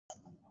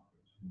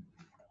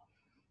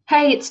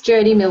Hey, it's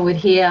Jodie Millwood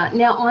here.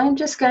 Now I'm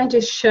just going to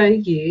show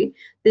you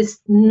this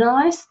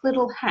nice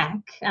little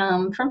hack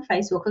from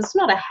Facebook. It's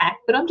not a hack,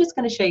 but I'm just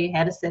going to show you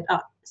how to set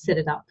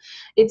it up.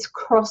 It's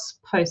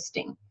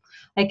cross-posting.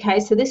 Okay,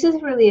 so this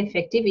is really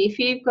effective if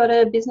you've got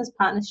a business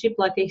partnership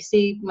like you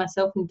see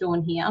myself and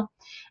Dawn here,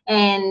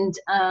 and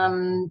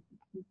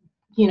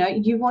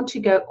you want to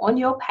go on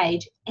your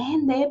page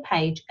and their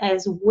page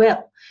as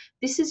well.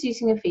 This is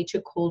using a feature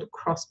called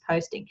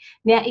cross-posting.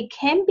 Now, it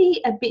can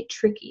be a bit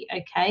tricky,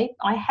 okay?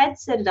 I had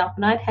set it up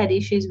and I'd had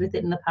issues with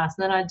it in the past,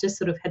 and then I just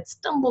sort of had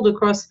stumbled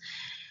across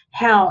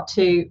how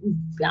to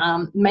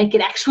make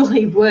it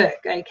actually work,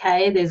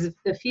 okay? There's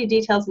a few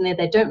details in there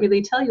they don't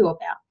really tell you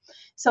about.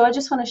 So I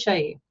just want to show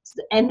you.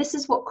 And this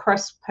is what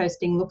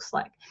cross-posting looks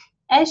like.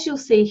 As you'll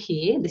see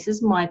here, this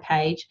is my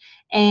page,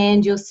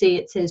 and you'll see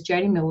it says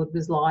Jodie Millwood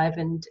was live,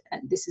 and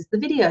this is the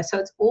video. So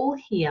it's all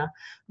here,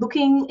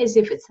 looking as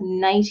if it's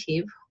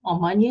native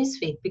on my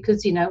newsfeed,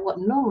 because you know what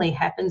normally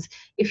happens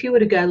if you were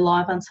to go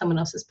live on someone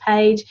else's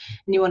page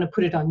and you want to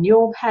put it on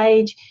your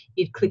page,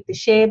 you'd click the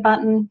share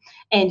button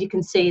and you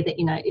can see that,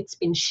 you know, it's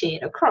been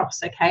shared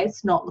across, okay?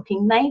 It's not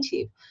looking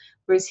native.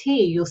 Whereas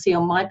here, you'll see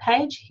on my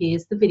page,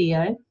 here's the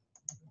video.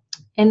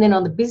 And then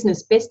on the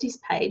Business Besties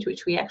page,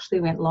 which we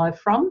actually went live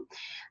from,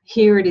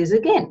 here it is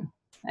again,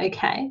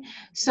 okay?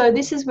 So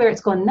this is where it's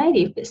gone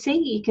native, but see,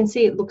 you can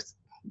see it looks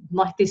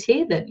like this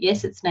here, that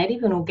yes, it's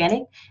native and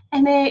organic,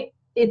 and there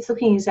it's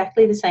looking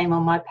exactly the same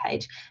on my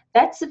page.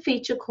 That's a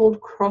feature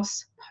called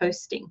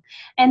cross-posting,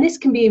 and this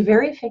can be a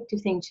very effective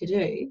thing to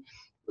do,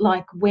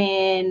 like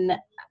when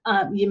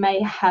you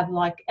may have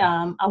like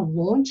a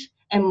launch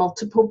and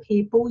multiple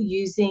people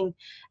using,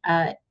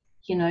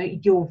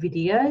 your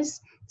videos.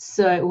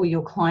 Or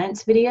your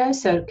client's video,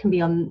 so it can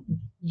be on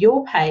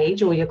your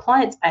page or your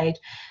client's page,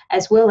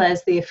 as well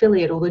as the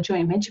affiliate or the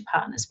joint venture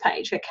partner's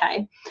page,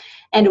 okay?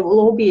 And it will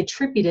all be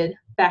attributed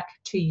back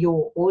to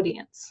your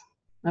audience,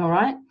 all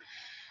right?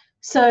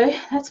 So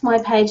that's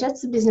my page,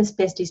 that's the Business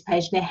Besties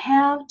page. Now,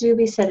 how do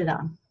we set it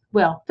up?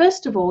 Well,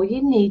 first of all,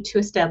 you need to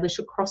establish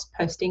a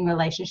cross-posting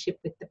relationship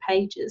with the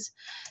pages.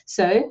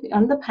 So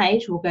on the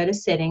page, we'll go to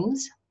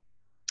settings.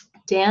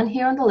 Down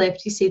here on the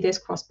left, you see there's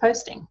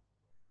cross-posting.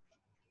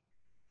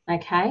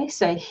 Okay,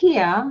 so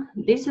here,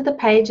 these are the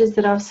pages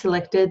that I've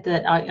selected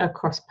that I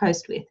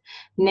cross-post with.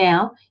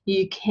 Now,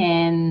 you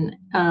can,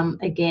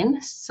 again,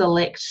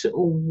 select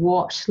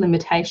what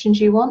limitations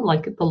you want,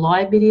 like the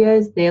live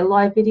videos, their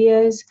live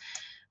videos,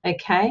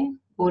 okay,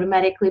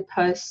 automatically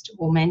post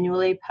or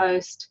manually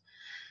post,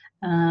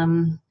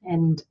 and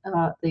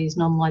these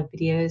non-live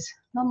videos.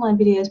 Non-live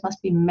videos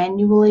must be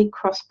manually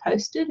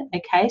cross-posted,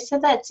 okay, so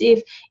that's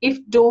if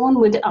Dawn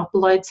would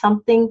upload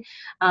something,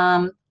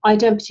 I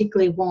don't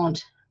particularly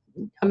want,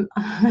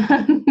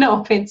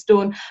 no offense,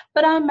 Dawn,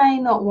 but I may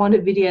not want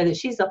a video that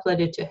she's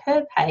uploaded to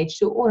her page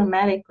to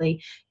automatically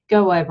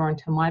go over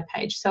onto my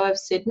page. So I've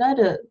said no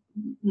to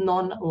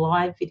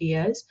non-live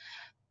videos,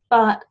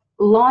 but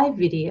live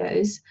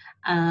videos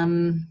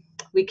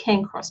we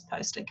can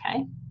cross-post,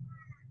 okay?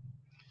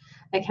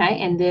 Okay,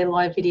 and their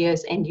live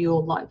videos and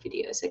your live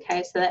videos,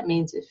 okay? So that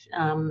means if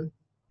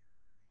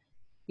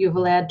you've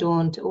allowed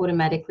Dawn to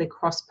automatically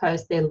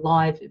cross-post their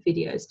live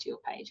videos to your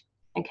page,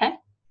 okay?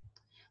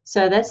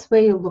 So that's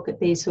where you'll look at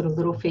these sort of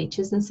little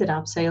features and set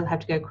up. So you'll have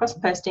to go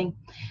cross-posting.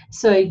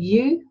 So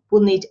you will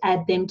need to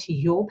add them to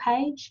your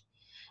page.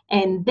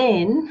 And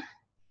then,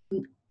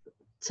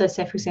 so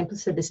say for example,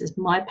 so this is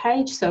my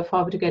page. So if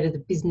I were to go to the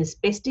Business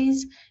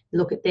Besties,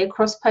 look at their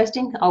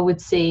cross-posting, I would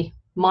see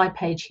my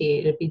page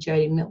here. It would be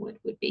Jodie Millwood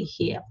would be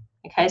here.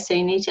 Okay, so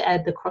you need to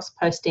add the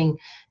cross-posting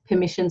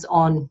permissions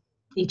on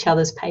each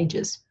other's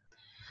pages.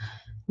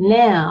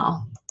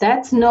 Now,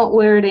 that's not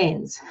where it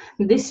ends.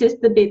 This is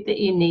the bit that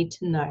you need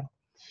to know.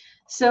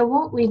 So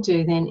what we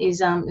do then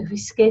is if we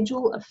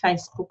schedule a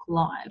Facebook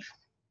Live,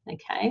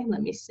 okay,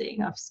 let me see.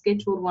 I've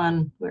scheduled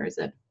one, where is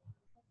it?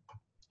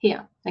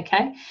 Here,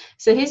 okay.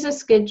 So here's a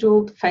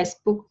scheduled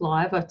Facebook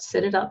Live. I've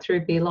set it up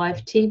through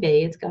BeLive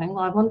TV. It's going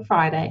live on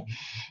Friday.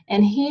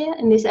 And here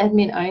in this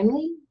admin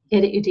only,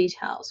 edit your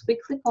details. We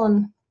click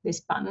on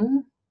this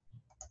button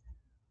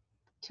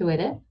to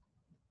edit.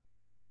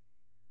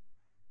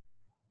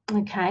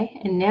 Okay,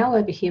 and now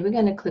over here, we're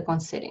going to click on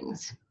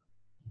settings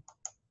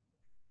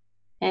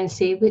and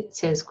see it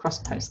says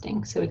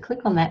cross-posting. So we click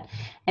on that.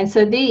 And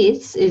so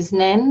this is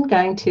then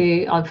going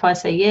to, if I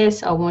say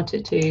yes, I want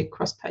it to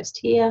cross-post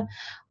here.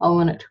 I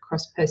want it to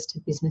cross-post to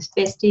Business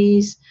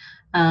Besties.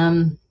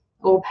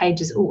 All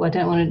pages, oh, I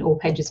don't want it all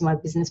pages of my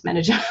business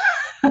manager.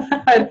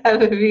 I'd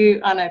have a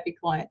few unhappy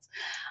clients.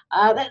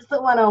 That's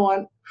the one I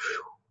want.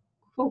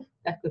 Ooh,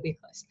 that could be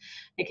close.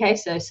 Okay,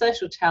 so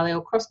social tally, I'll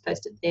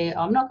cross-post it there.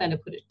 I'm not going to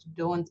put it to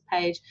Dawn's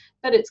page,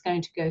 but it's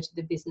going to go to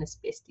the Business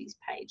Besties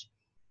page.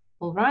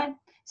 All right,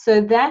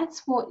 so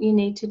that's what you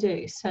need to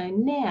do. So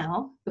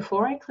now,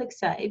 before I click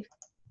save,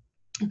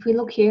 if we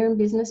look here in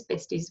Business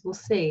Besties, we'll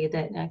see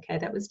that, okay,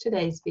 that was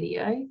today's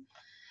video.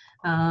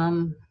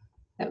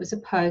 That was a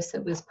post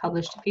that was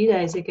published a few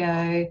days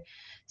ago.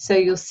 So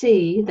you'll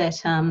see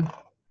that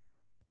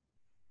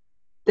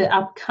the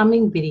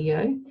upcoming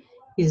video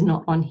is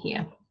not on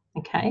here.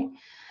 Okay,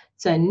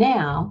 so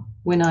now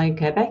when I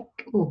go back,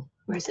 oh,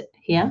 where is it?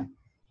 Here,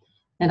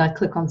 and I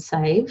click on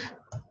save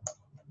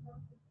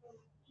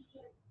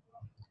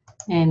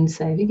and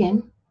save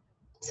again.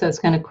 So it's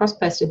going to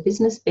cross-post to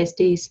Business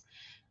Besties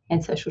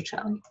and Social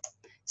Charlie.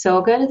 So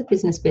I'll go to the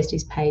Business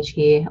Besties page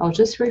here. I'll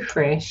just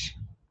refresh.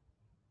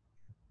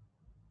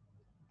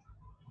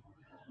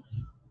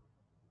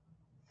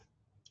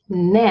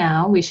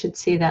 Now we should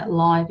see that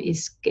live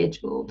is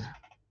scheduled.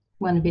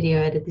 One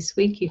video added this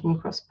week, you can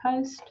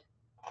cross-post.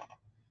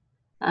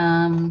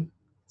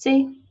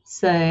 See,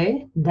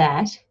 so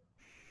that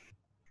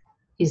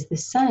is the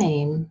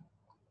same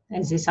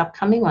as this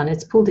upcoming one.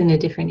 It's pulled in a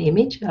different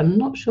image. I'm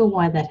not sure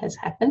why that has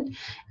happened.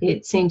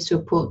 It seems to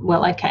have pulled,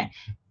 well, okay,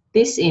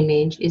 this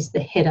image is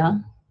the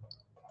header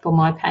for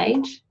my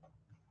page.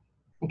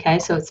 Okay,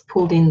 so it's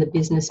pulled in the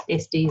Business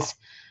Besties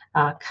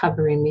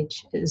cover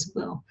image as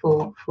well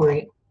for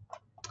it.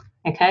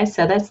 Okay,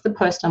 so that's the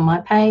post on my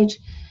page.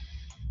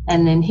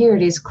 And then here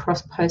it is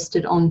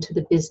cross-posted onto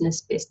the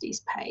Business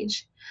Besties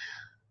page.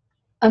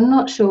 I'm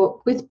not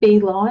sure, with Be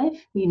Live,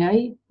 you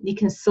know, you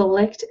can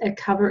select a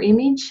cover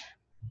image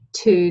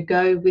to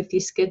go with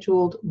your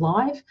scheduled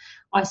live.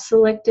 I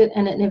select it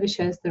and it never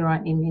shows the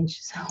right image,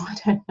 so I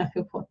don't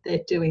know what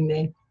they're doing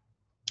there.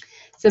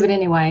 So, but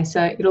anyway,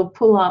 so it'll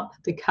pull up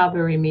the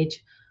cover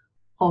image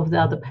of the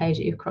other page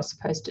that you've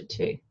cross-posted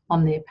to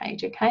on their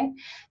page, okay?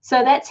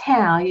 So that's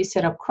how you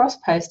set up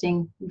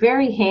cross-posting.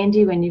 Very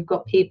handy when you've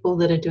got people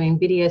that are doing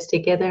videos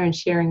together and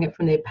sharing it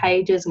from their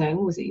pages and going,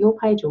 oh, is it your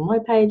page or my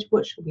page?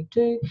 What should we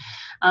do?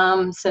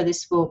 So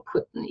this will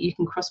put, you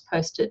can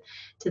cross-post it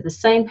to the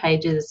same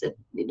pages,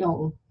 you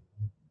know,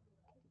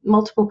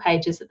 multiple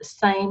pages at the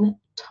same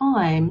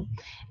time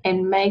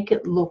and make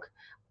it look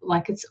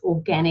like it's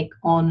organic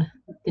on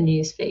the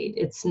newsfeed.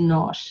 It's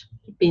not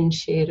been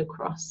shared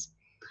across.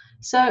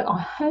 So I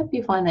hope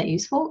you find that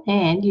useful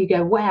and you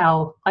go,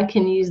 wow, I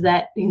can use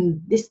that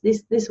in this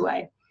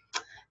way.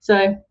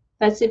 So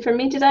that's it from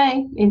me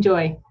today.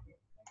 Enjoy.